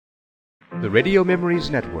The Radio Memories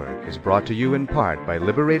Network is brought to you in part by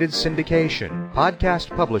Liberated Syndication,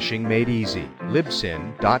 podcast publishing made easy,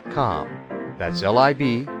 libsyn.com. That's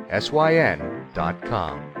libsyn.com.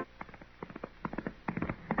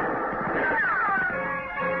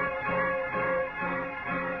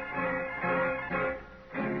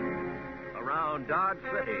 Around Dodge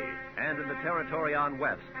City and in the territory on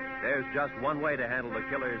West, there's just one way to handle the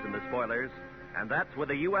killers and the spoilers, and that's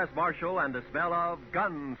with a U.S. Marshal and the smell of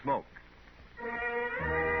Gunsmoke.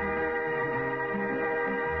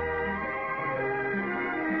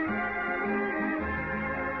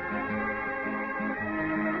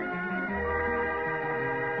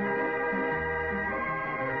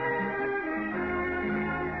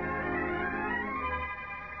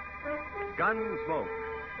 Gunsmoke,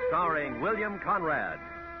 starring William Conrad.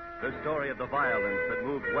 The story of the violence that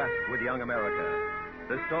moved west with young America.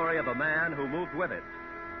 The story of a man who moved with it.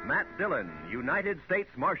 Matt Dillon, United States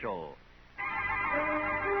Marshal.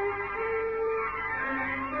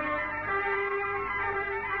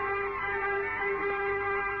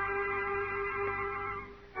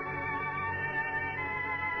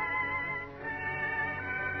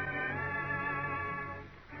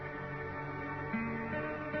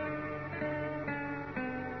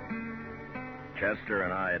 Chester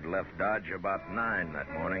and I had left Dodge about 9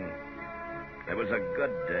 that morning. It was a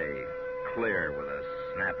good day, clear with a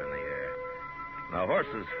snap in the air. The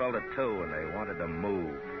horses felt it too, and they wanted to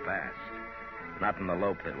move fast. Not in the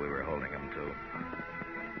lope that we were holding them to.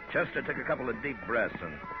 Chester took a couple of deep breaths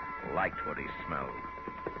and liked what he smelled.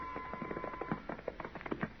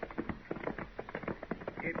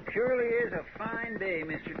 It surely is a fine day,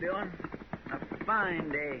 Mr. Dillon. A fine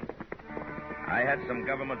day. I had some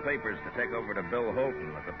government papers to take over to Bill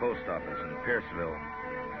Holton at the post office in Pierceville,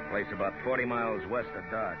 a place about 40 miles west of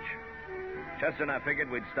Dodge. Chester and I figured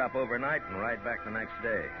we'd stop overnight and ride back the next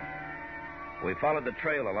day. We followed the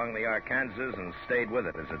trail along the Arkansas and stayed with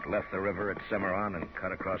it as it left the river at Cimarron and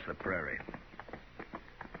cut across the prairie.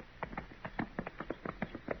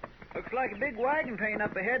 Looks like a big wagon train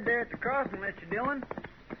up ahead there at the crossing, Mr. Dillon.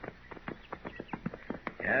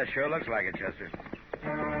 Yeah, sure looks like it, Chester.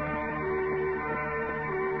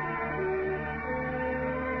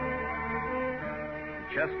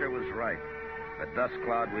 Chester was right. The dust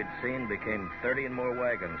cloud we'd seen became 30 and more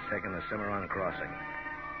wagons taking the Cimarron crossing.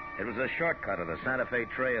 It was a shortcut of the Santa Fe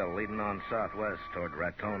Trail leading on southwest toward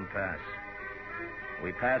Raton Pass.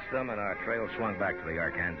 We passed them, and our trail swung back to the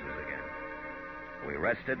Arkansas again. We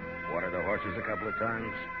rested, watered the horses a couple of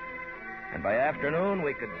times, and by afternoon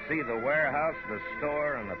we could see the warehouse, the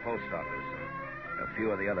store, and the post office, and a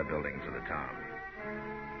few of the other buildings of the town.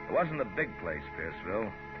 It wasn't a big place,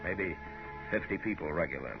 Pierceville. Maybe 50 people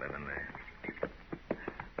regular living there.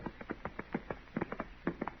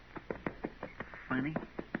 Funny.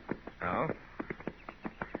 Oh?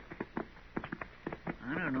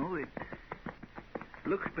 I don't know. It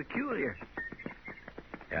looks peculiar.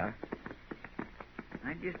 Yeah?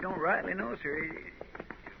 I just don't rightly know, sir.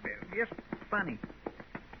 It's just funny.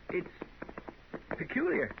 It's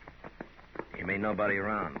peculiar. You mean nobody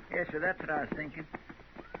around? Yes, sir, that's what I was thinking.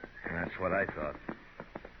 That's what I thought.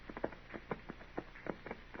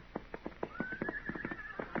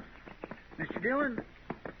 Mr. Dillon,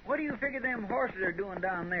 what do you figure them horses are doing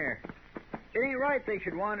down there? It ain't right they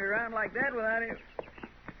should wander around like that without it.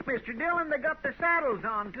 Mr. Dillon, they got the saddles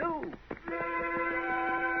on, too.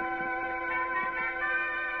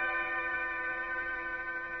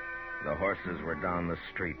 The horses were down the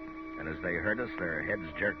street, and as they heard us, their heads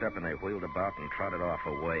jerked up and they wheeled about and trotted off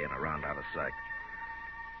away and around out of sight.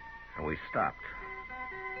 And we stopped.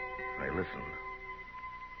 They listened.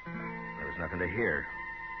 There was nothing to hear.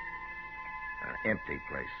 An empty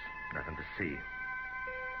place, nothing to see.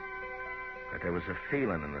 But there was a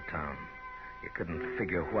feeling in the town. You couldn't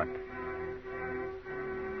figure what.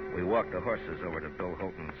 We walked the horses over to Bill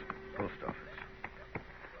Holton's post office.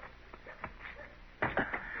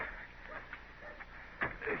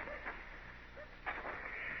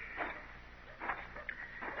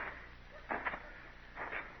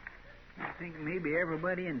 You think maybe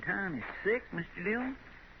everybody in town is sick, Mr. Dillon?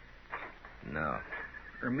 No.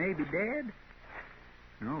 Or maybe dead?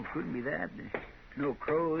 No, it couldn't be that. There's no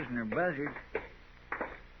crows nor buzzards.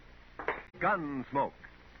 Gunsmoke.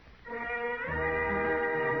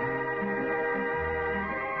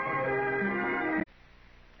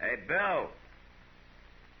 Hey, Bill.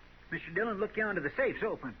 Mr. Dillon, look yonder. The safe's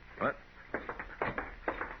open. What?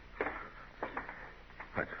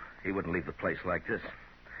 What? He wouldn't leave the place like this.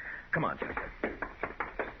 Come on, Chester.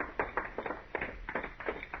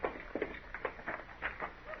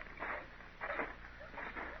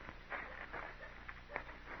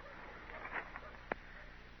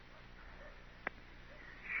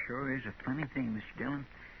 Sure is a funny thing, Mr. Dillon.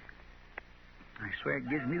 I swear it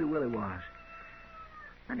gives me the willy-was.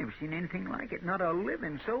 I never seen anything like it. Not a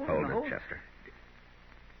living soul in the whole... Hold it, Chester.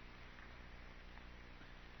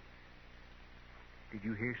 Did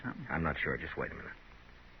you hear something? I'm not sure. Just wait a minute.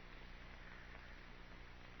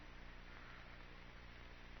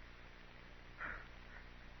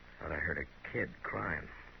 Thought I heard a kid crying.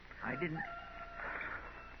 I didn't...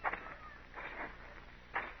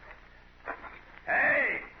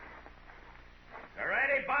 Hey! There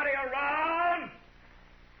anybody around?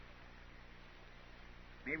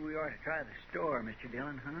 Maybe we ought to try the store, Mr.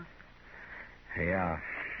 Dillon, huh? Yeah.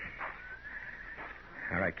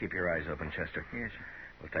 All right, keep your eyes open, Chester. Yes, sir.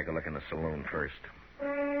 We'll take a look in the saloon first.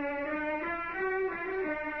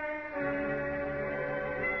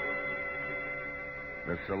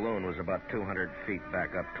 The saloon was about 200 feet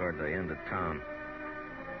back up toward the end of town.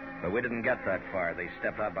 But we didn't get that far. They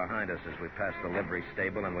stepped out behind us as we passed the livery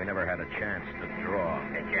stable, and we never had a chance to draw.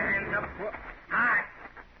 Get your hands up. High.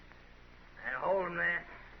 And hold them there.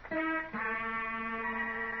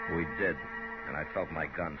 We did, and I felt my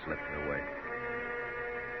gun slipping away.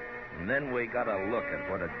 And then we got a look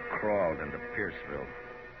at what had crawled into Pierceville.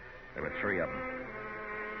 There were 3 of them,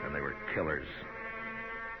 and they were killers.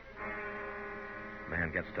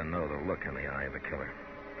 Man gets to know the look in the eye of a killer.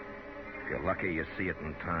 If you're lucky, you see it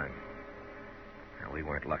in time. Now, we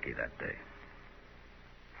weren't lucky that day.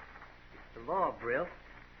 The law, Brill.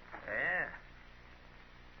 Yeah.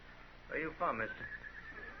 Where you from, mister?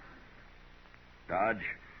 Dodge?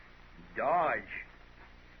 Dodge.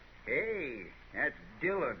 Hey, that's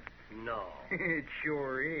Dillon. No. It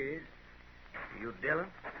sure is. You Dillon?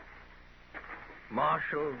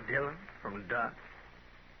 Marshal Dillon from Dodge?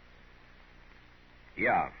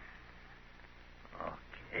 Yeah.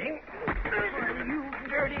 Okay. You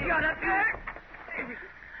dirty gun up there.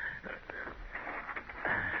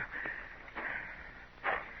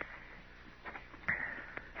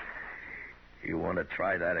 You want to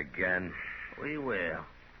try that again? We will.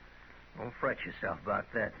 Don't fret yourself about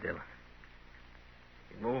that, Dillon.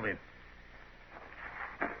 Keep moving.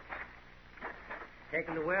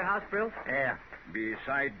 Taking the warehouse, Brill? Yeah. Be a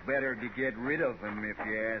sight better to get rid of him, if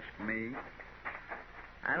you ask me.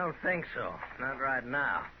 I don't think so. Not right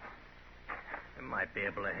now. They might be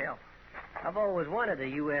able to help. I've always wanted a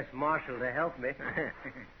U.S. Marshal to help me.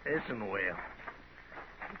 Listen, Will.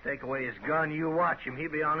 You take away his gun, you watch him.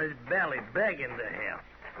 He'll be on his belly begging to help.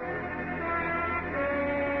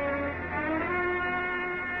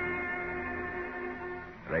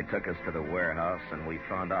 They took us to the warehouse, and we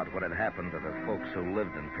found out what had happened to the folks who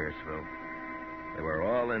lived in Pierceville. They were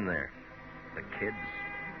all in there. The kids,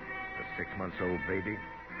 the 6-month-old baby,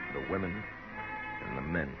 the women, and the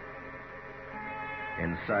men.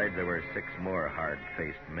 Inside, there were 6 more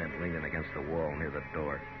hard-faced men leaning against the wall near the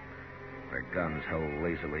door, their guns held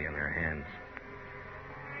lazily in their hands.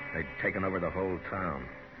 They'd taken over the whole town,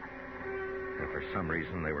 and for some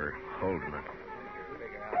reason, they were holding it.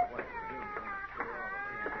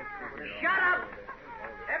 Shut up!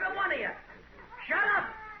 Every one of you! Shut up!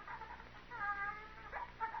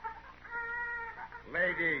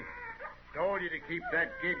 Lady, told you to keep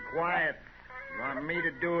that kid quiet. Want me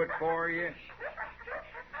to do it for you?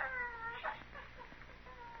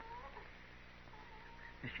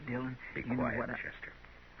 Mr. Dillon, Be you quiet, know what Chester.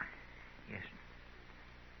 Yes.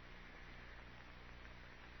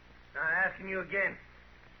 Now, asking you again.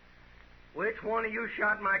 Which one of you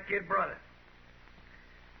shot my kid brother?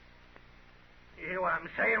 You hear what I'm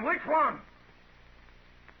saying? Which one?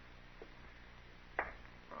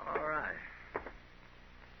 All right.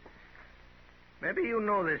 Maybe you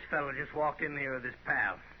know this fellow just walked in here with his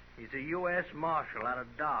pal. He's a U.S. Marshal out of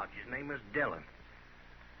Dodge. His name is Dillon.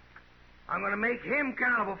 I'm going to make him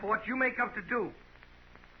accountable for what you make up to do.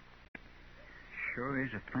 Sure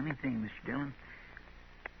is a funny thing, Mr. Dillon.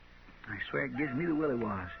 I swear it gives me the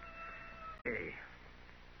willy-was. Hey,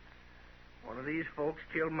 one of these folks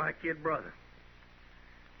killed my kid brother.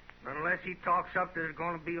 Unless he talks up, there's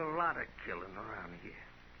going to be a lot of killing around here.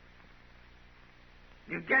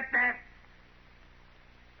 You get that?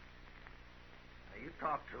 Now, you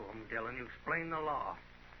talk to him, Dillon. You explain the law.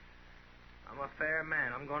 I'm a fair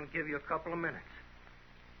man. I'm going to give you a couple of minutes.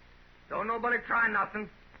 Don't nobody try nothing,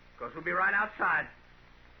 because we'll be right outside.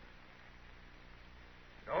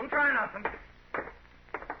 Don't try nothing.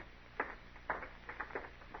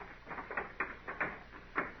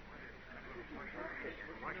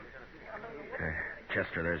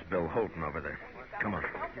 Chester, there's Bill Holton over there. Come on.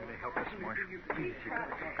 Help us, Marshal.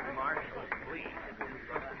 Marshal, please.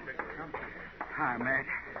 Hi, Matt.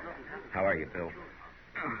 How are you, Bill?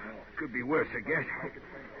 Could be worse, I guess.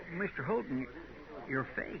 Mr. Holton, Your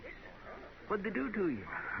face. What'd they do to you?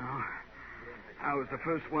 Oh, I was the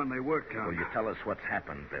first one they worked on. Will you tell us what's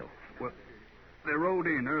happened, Bill? Well, they rode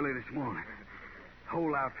in early this morning.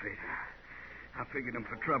 Whole outfit. I figured them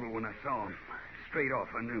for trouble when I saw them. Straight off,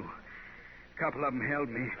 I knew. A couple of them held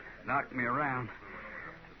me, knocked me around.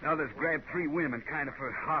 The others grabbed 3 women, kind of for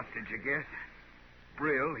hostage, I guess.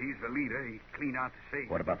 Brill, he's the leader. He cleaned out the safe.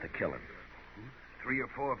 What about the killing? 3 or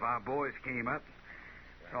 4 of our boys came up,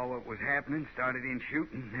 saw what was happening, started in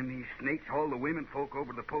shooting. Then these snakes hauled the women folk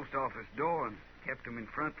over to the post office door and kept them in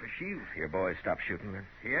front for shields. Your boys stopped shooting then?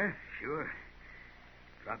 Yeah, sure.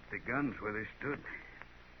 Dropped the guns where they stood.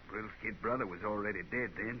 Brill's kid brother was already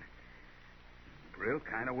dead then. Brill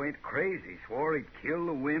kind of went crazy. Swore he'd kill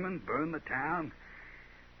the women, burn the town.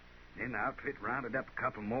 Then the outfit rounded up a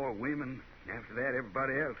couple more women. After that,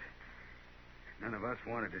 everybody else. None of us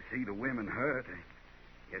wanted to see the women hurt. I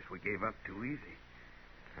guess we gave up too easy.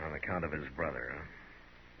 On account of his brother, huh?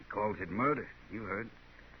 He calls it murder. You heard.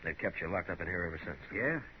 They've kept you locked up in here ever since.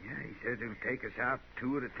 Yeah. He says he'll take us out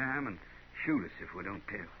 2 at a time and shoot us if we don't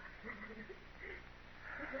tell.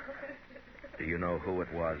 Do you know who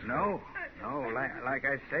it was? No. Like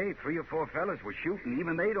I say, 3 or 4 fellas were shooting.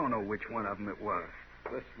 Even they don't know which one of them it was.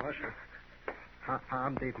 Listen, Marshal.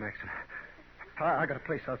 I'm Dave Maxon. I got a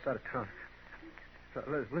place outside of town.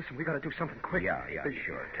 Listen, we got to do something quick. Yeah,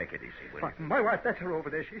 sure. Take it easy, will you? My wife, that's her over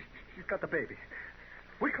there. She's got the baby.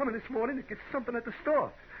 We come in this morning to get something at the store.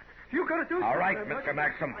 You got to do something. All right, Mr.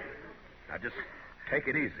 Maxim. Now just take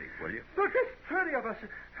it easy, will you? Look, there's 30 of us.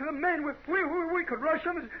 The men, we could rush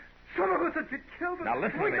them. Some of us would get killed. Now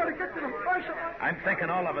listen to me. We got to get to the marshal. I'm thinking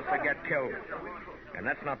all of us will get killed. And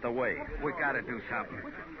that's not the way. We got to do something.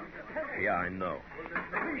 Yeah, I know.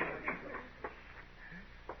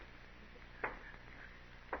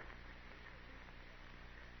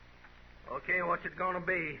 Okay, what's it gonna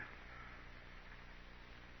be?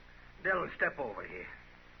 Dillon, step over here.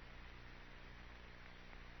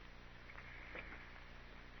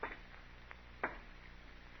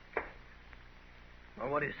 Well,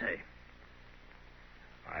 what do you say?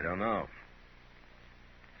 I don't know.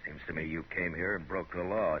 Seems to me you came here and broke the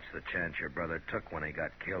law. It's the chance your brother took when he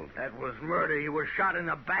got killed. That was murder. He was shot in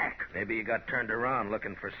the back. Maybe he got turned around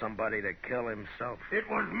looking for somebody to kill himself. It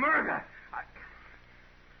was murder.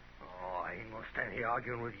 I ain't gonna stand here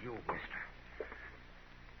arguing with you, mister.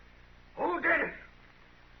 Who did it?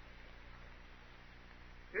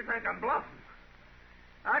 You think I'm bluffing?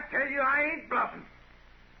 I tell you, I ain't bluffing.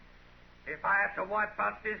 If I have to wipe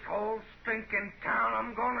out this whole stinking town,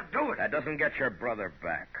 I'm gonna do it. That doesn't get your brother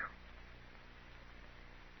back.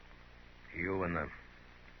 You in the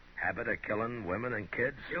habit of killing women and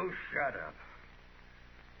kids? You shut up.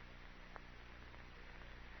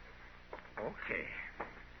 Okay.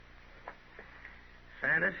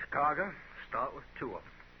 Sanders, Carger, start with 2 of them.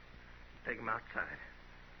 Take them outside.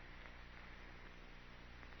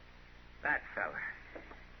 That fella.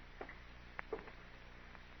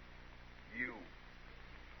 You.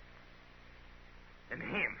 And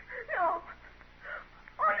him. No.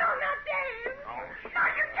 Oh, no, not Dave. Oh,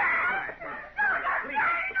 Not your dad. No, not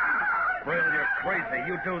Dave. No. Brill, you're crazy.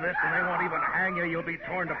 You do this and they won't even hang you. You'll be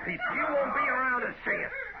torn to pieces. You won't be around to see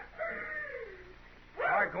it.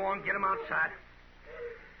 All right, go on, get him outside.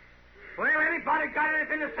 Well, anybody got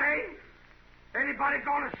anything to say? Anybody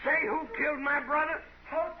gonna say who killed my brother?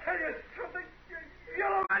 I'll tell you something.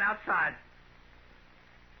 Yellow. Right outside.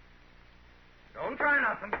 Don't try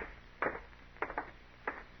nothing.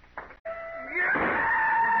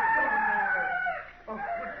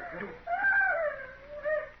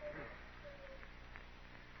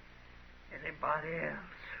 Anybody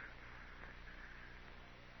else?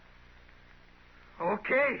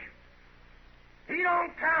 Okay. He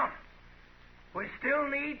don't count. We still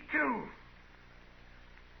need 2.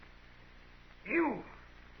 You.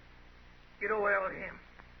 Get away with him.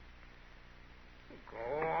 Go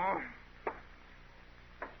on.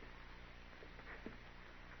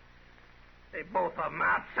 They both of them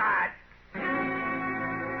outside.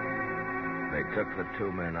 They took the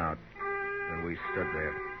 2 men out, and we stood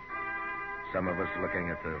there. Some of us looking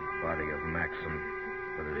at the body of Maxim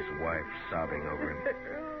with his wife sobbing over him.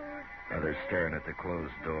 Others staring at the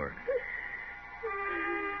closed door.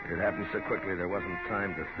 It happened so quickly there wasn't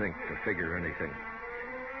time to think, to figure anything.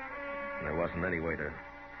 And there wasn't any way to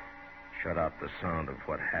shut out the sound of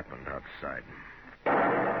what happened outside.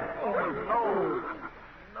 Oh,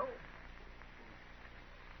 no.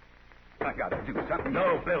 I got to do something.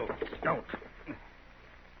 No, Bill, don't.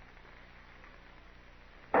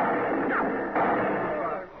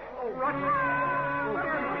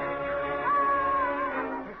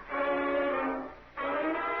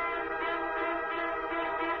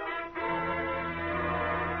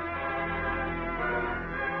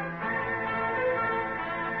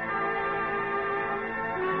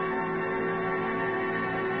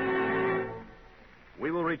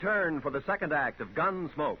 return for the second act of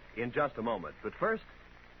Gunsmoke in just a moment. But first,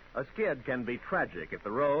 a skid can be tragic if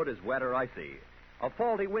the road is wet or icy. A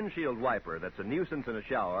faulty windshield wiper that's a nuisance in a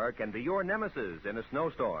shower can be your nemesis in a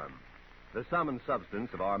snowstorm. The sum and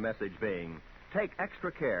substance of our message being, take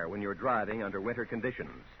extra care when you're driving under winter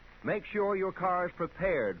conditions. Make sure your car's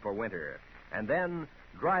prepared for winter, and then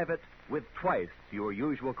drive it with twice your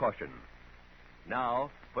usual caution. Now,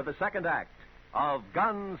 for the second act of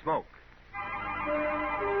Gunsmoke.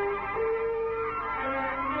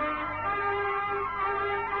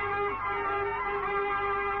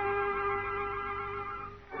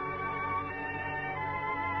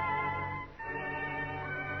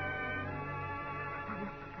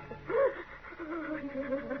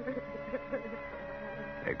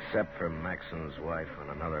 Except for Maxon's wife and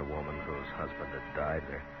another woman whose husband had died,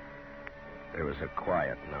 there was a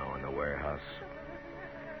quiet now in the warehouse.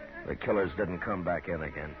 The killers didn't come back in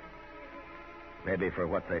again. Maybe for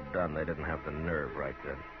what they'd done, they didn't have the nerve right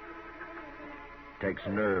then. Takes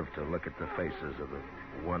nerve to look at the faces of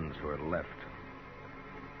the ones who are left.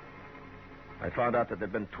 I found out that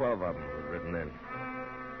there'd been 12 of them who'd ridden in.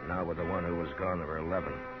 Now with the one who was gone, there were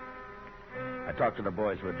 11. I talked to the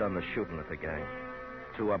boys who had done the shooting at the gang.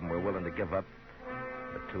 2 of them were willing to give up,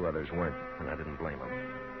 but 2 others weren't, and I didn't blame them.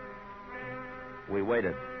 We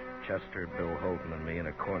waited, Chester, Bill Holden, and me in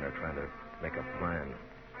a corner trying to make a plan.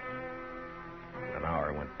 An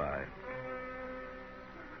hour went by.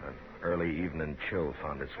 An early evening chill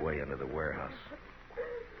found its way into the warehouse.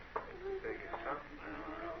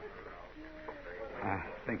 I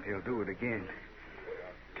think they'll do it again.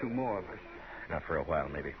 2 more of us. Not for a while,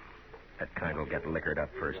 maybe. That kind will get liquored up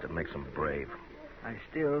first. It makes them brave. I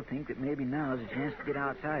still think that maybe now's a chance to get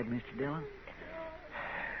outside, Mr. Dillon.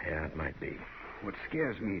 Yeah, it might be. What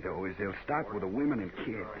scares me, though, is they'll start with the women and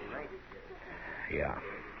kids. Yeah.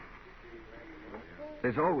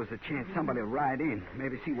 There's always a chance somebody will ride in,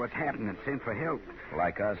 maybe see what's happening and send for help.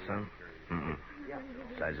 Like us, huh? Mm-mm.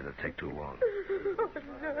 Besides, it'll take too long.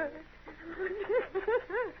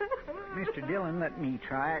 Mr. Dillon, let me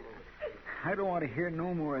try it. I don't want to hear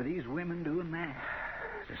no more of these women doing that.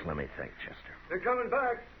 Just let me think, Chester. They're coming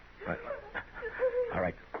back. All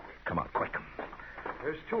right. Come on, quick.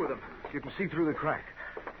 There's 2 of them. You can see through the crack.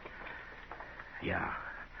 Yeah.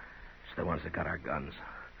 It's the ones that got our guns.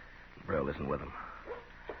 Brill isn't with them.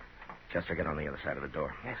 Chester, get on the other side of the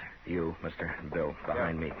door. Yes, sir. You, Mr. Bill,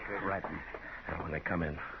 behind me. Right. Now, when they come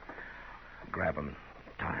in, grab them in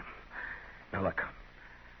time. Now, look.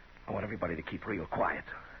 I want everybody to keep real quiet.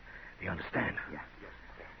 Do you understand? Yeah.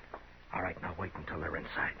 All right, now wait until they're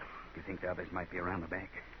inside. You think the others might be around the back?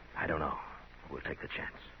 I don't know. We'll take the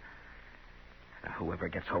chance. Now, whoever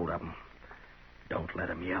gets hold of them, don't let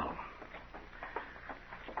them yell.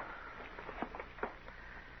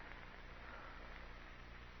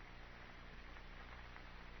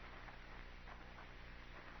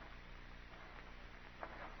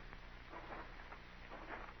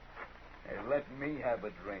 Hey, let me have a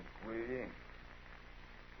drink, will you?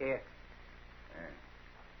 Here.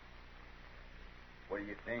 What do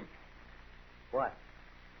you think? What?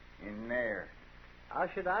 In there. How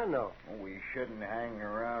should I know? Well, we shouldn't hang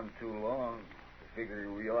around too long. I figure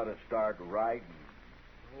we ought to start riding.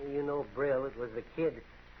 Well, you know Brill. It was the kid.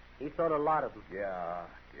 He thought a lot of them. Yeah.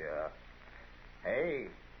 Hey,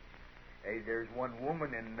 there's one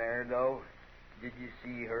woman in there, though. Did you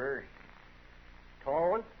see her?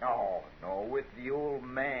 Tall one? No, with the old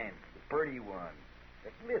man, the pretty one.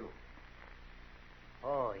 That's little.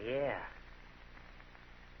 Oh, yeah.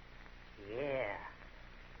 Yeah.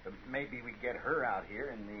 Maybe we get her out here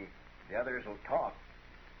and the others will talk.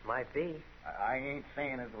 Might be. I ain't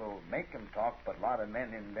saying it will make them talk, but a lot of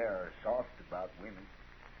men in there are soft about women.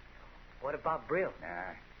 What about Brill?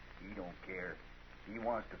 Nah, he don't care. He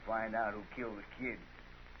wants to find out who killed the kid.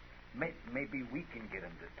 Maybe we can get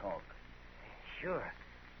him to talk. Sure.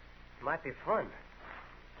 Might be fun.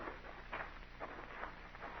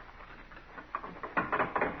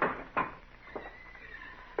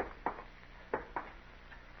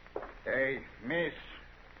 Hey, miss.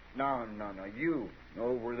 No, you.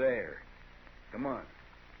 Over there. Come on.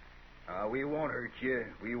 We won't hurt you.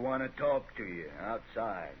 We want to talk to you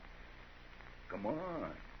outside. Come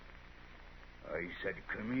on. I said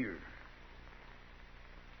come here.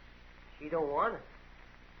 She don't want it.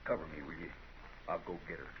 Cover me, will you? I'll go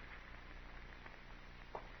get her.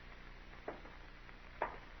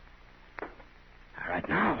 All right,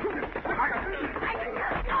 now.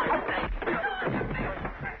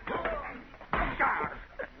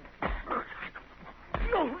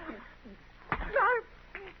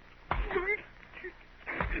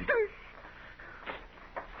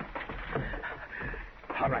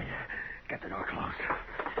 All right. Get the door closed.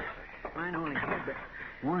 Mine only had but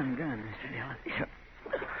one gun, Mr. Dillon.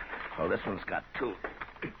 Oh, this one's got two.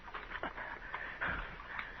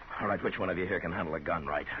 All right, which one of you here can handle a gun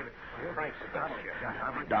right? Frank,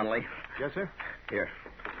 Donnelly? Yes, sir? Here.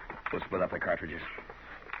 We'll split up the cartridges.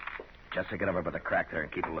 Chester, get over by the crack there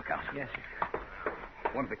and keep a lookout. Yes, sir.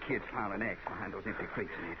 One of the kids found an axe behind those empty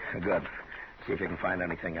crates in it. Good. See if you can find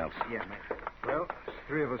anything else. Yeah, man. Well, there's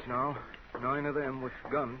 3 of us now. 9 of them with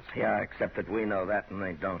guns. Yeah, except that we know that and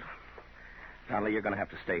they don't. Donnelly, you're going to have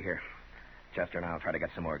to stay here. Chester and I'll try to get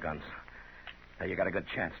some more guns. Now, you got a good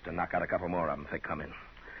chance to knock out a couple more of them if they come in.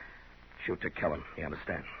 Shoot to kill them, you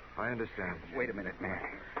understand? I understand. Wait a minute, man.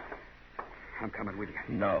 I'm coming with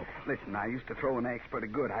you. No. Listen, I used to throw an axe pretty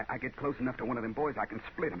good. I get close enough to one of them boys, I can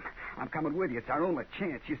split him. I'm coming with you. It's our only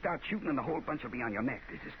chance. You start shooting and the whole bunch will be on your neck.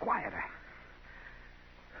 This is quieter.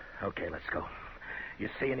 Okay, let's go. You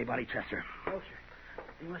see anybody, Chester? No, sir.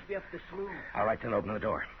 He must be up the slough. All right, then open the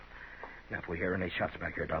door. Now, if we hear any shots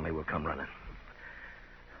back here, Donnelly, we'll come running.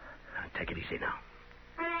 Take it easy now.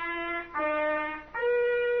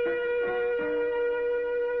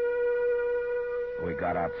 We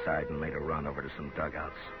got outside and made a run over to some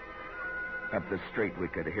dugouts. Up the street, we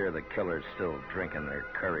could hear the killers still drinking their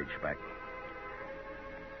courage back.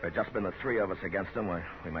 If it had just been the 3 of us against them,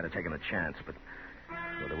 we might have taken a chance, but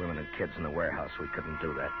with the women and kids in the warehouse, we couldn't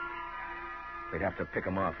do that. We'd have to pick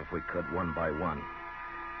them off if we could, one by one.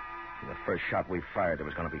 And the first shot we fired, there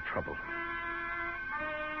was going to be trouble.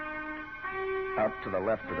 Out to the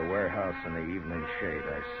left of the warehouse in the evening shade,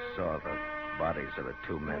 I saw the bodies of the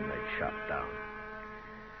 2 men they'd shot down.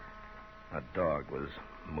 A dog was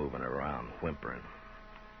moving around, whimpering.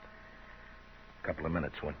 A couple of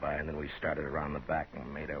minutes went by, and then we started around the back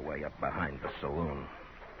and made our way up behind the saloon.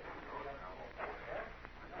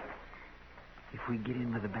 If we get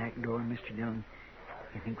in with the back door, Mr. Dillon,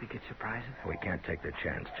 you think we could surprise them? We can't take the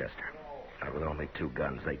chance, Chester. Not with only 2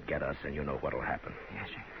 guns, they'd get us, and you know what'll happen. Yes,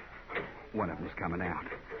 sir. One of them's coming out.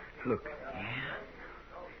 Look. Yeah?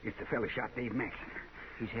 It's the fella shot Dave Maxon.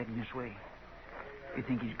 He's heading this way. You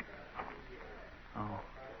think he's... Oh.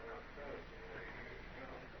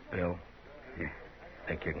 Bill? Yeah?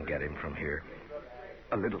 Think you can get him from here?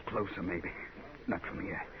 A little closer, maybe. Not from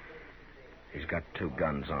here. He's got 2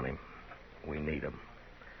 guns on him. We need them.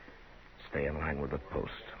 Stay in line with the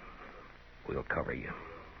post. We'll cover you.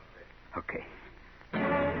 Okay.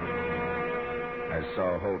 I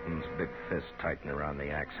saw Holton's big fist tighten around the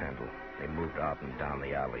axe handle. He moved out and down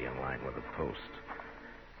the alley in line with the post.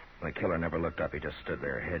 The killer never looked up. He just stood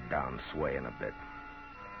there, head down, swaying a bit.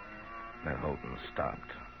 Then Holton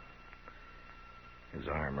stopped. His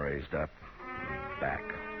arm raised up and back.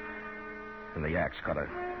 And the axe caught a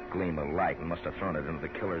gleam of light and must have thrown it into the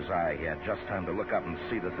killer's eye. He had just time to look up and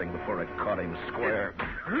see the thing before it caught him square.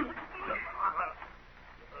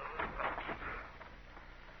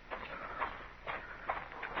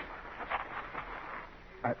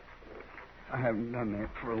 I haven't done that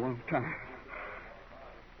for a long time.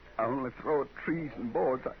 I only throw at trees and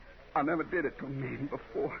boards. I never did it to a man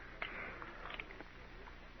before.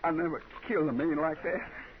 I never killed a man like that.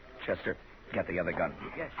 Chester, get the other gun.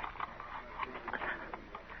 Yes.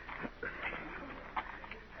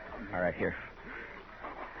 All right, here.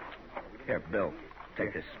 Here, Bill,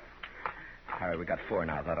 take this. All right, we got 4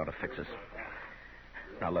 now. That ought to fix us.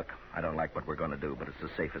 Now, look, I don't like what we're going to do, but it's the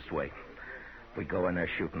safest way. We go in there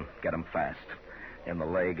shooting, get them fast. In the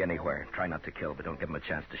leg, anywhere. Try not to kill, but don't give them a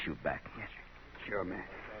chance to shoot back. Yes, sir. Sure, man.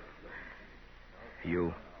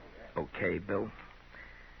 You okay, Bill?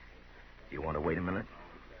 You want to wait a minute?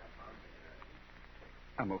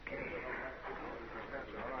 I'm okay.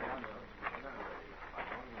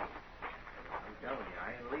 I'm telling you,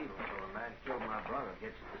 I ain't leaving until the man killed my brother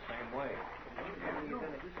gets it the same way.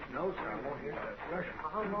 No, sir, I won't hear that.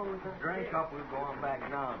 How long was that? Drink up, we'll go on back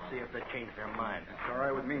now and see if they change their mind. It's all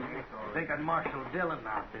right with me. Thinking Marshal Dillon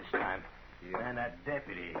out this time. Yeah. And that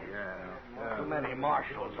deputy. Yeah. Too many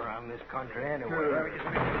marshals around this country anyway.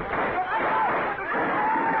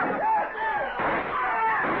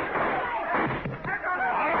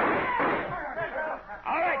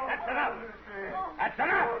 All right, that's enough. That's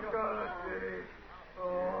enough.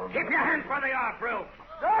 Keep your hands where they are, Brill.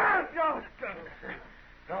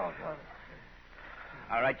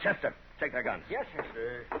 All right, Chester, take their guns. Yes,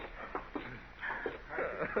 sir.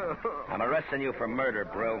 I'm arresting you for murder,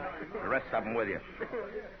 Brill. The rest of them with you.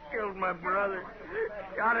 Killed my brother.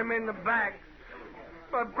 Got him in the back.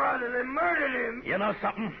 My brother, they murdered him. You know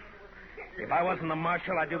something? If I wasn't the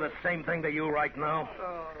marshal, I'd do the same thing to you right now.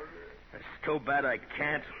 It's too bad I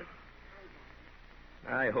can't.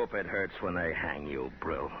 I hope it hurts when they hang you,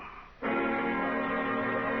 Brill.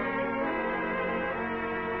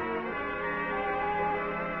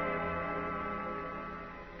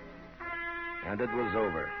 And it was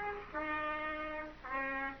over.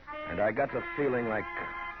 And I got the feeling like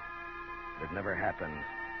it never happened,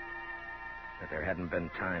 that there hadn't been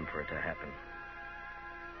time for it to happen.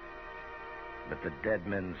 But the dead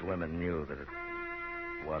men's women knew that it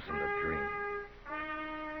wasn't a dream.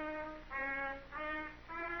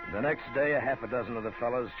 The next day, a half a dozen of the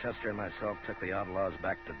fellows, Chester and myself, took the outlaws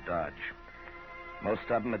back to Dodge. Most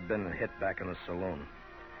of them had been hit back in the saloon.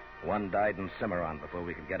 One died in Cimarron before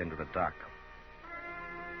we could get him to the dock.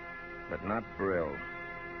 But not Brill.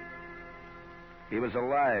 He was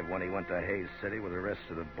alive when he went to Hayes City with the rest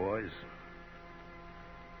of the boys.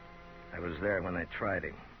 I was there when they tried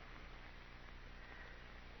him.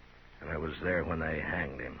 And I was there when they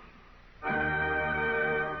hanged him.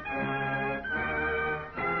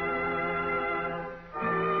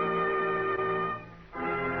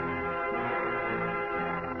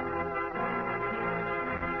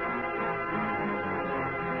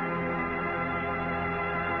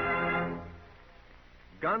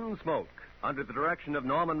 Gunsmoke, under the direction of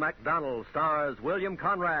Norman MacDonald, stars William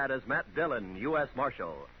Conrad as Matt Dillon, U.S.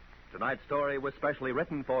 Marshal. Tonight's story was specially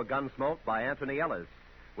written for Gunsmoke by Anthony Ellis,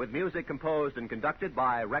 with music composed and conducted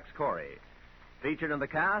by Rex Corey. Featured in the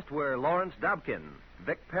cast were Lawrence Dobkin,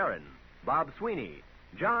 Vic Perrin, Bob Sweeney,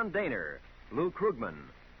 John Daner, Lou Krugman,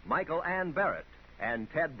 Michael Ann Barrett, and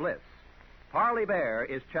Ted Bliss. Parley Bear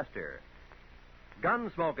is Chester.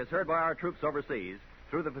 Gunsmoke is heard by our troops overseas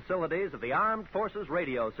through the facilities of the Armed Forces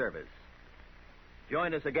Radio Service.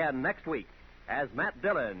 Join us again next week as Matt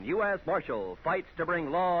Dillon, U.S. Marshal, fights to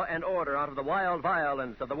bring law and order out of the wild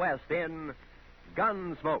violence of the West in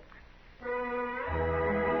Gunsmoke.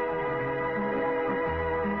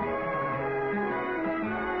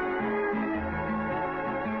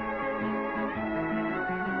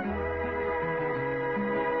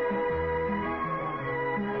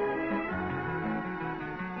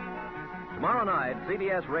 Tomorrow night,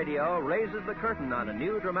 CBS Radio raises the curtain on a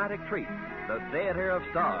new dramatic treat, The Theater of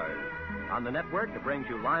Stars. On the network, it brings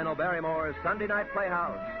you Lionel Barrymore's Sunday Night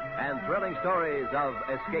Playhouse and thrilling stories of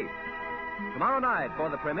escape. Tomorrow night, for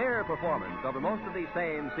the premiere performance over most of these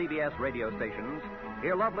same CBS radio stations,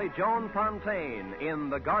 hear lovely Joan Fontaine in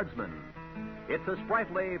The Guardsman. It's a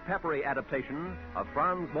sprightly, peppery adaptation of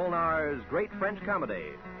Franz Molnar's great French comedy,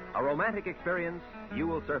 a romantic experience you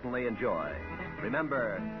will certainly enjoy.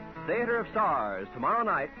 Remember, Theater of Stars, tomorrow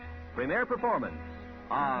night, premiere performance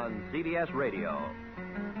on CBS Radio.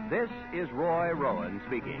 This is Roy Rowan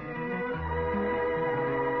speaking.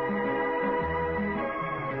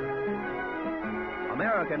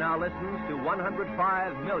 America now listens to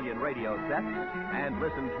 105 million radio sets and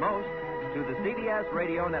listens most to the CBS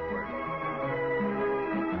Radio Network.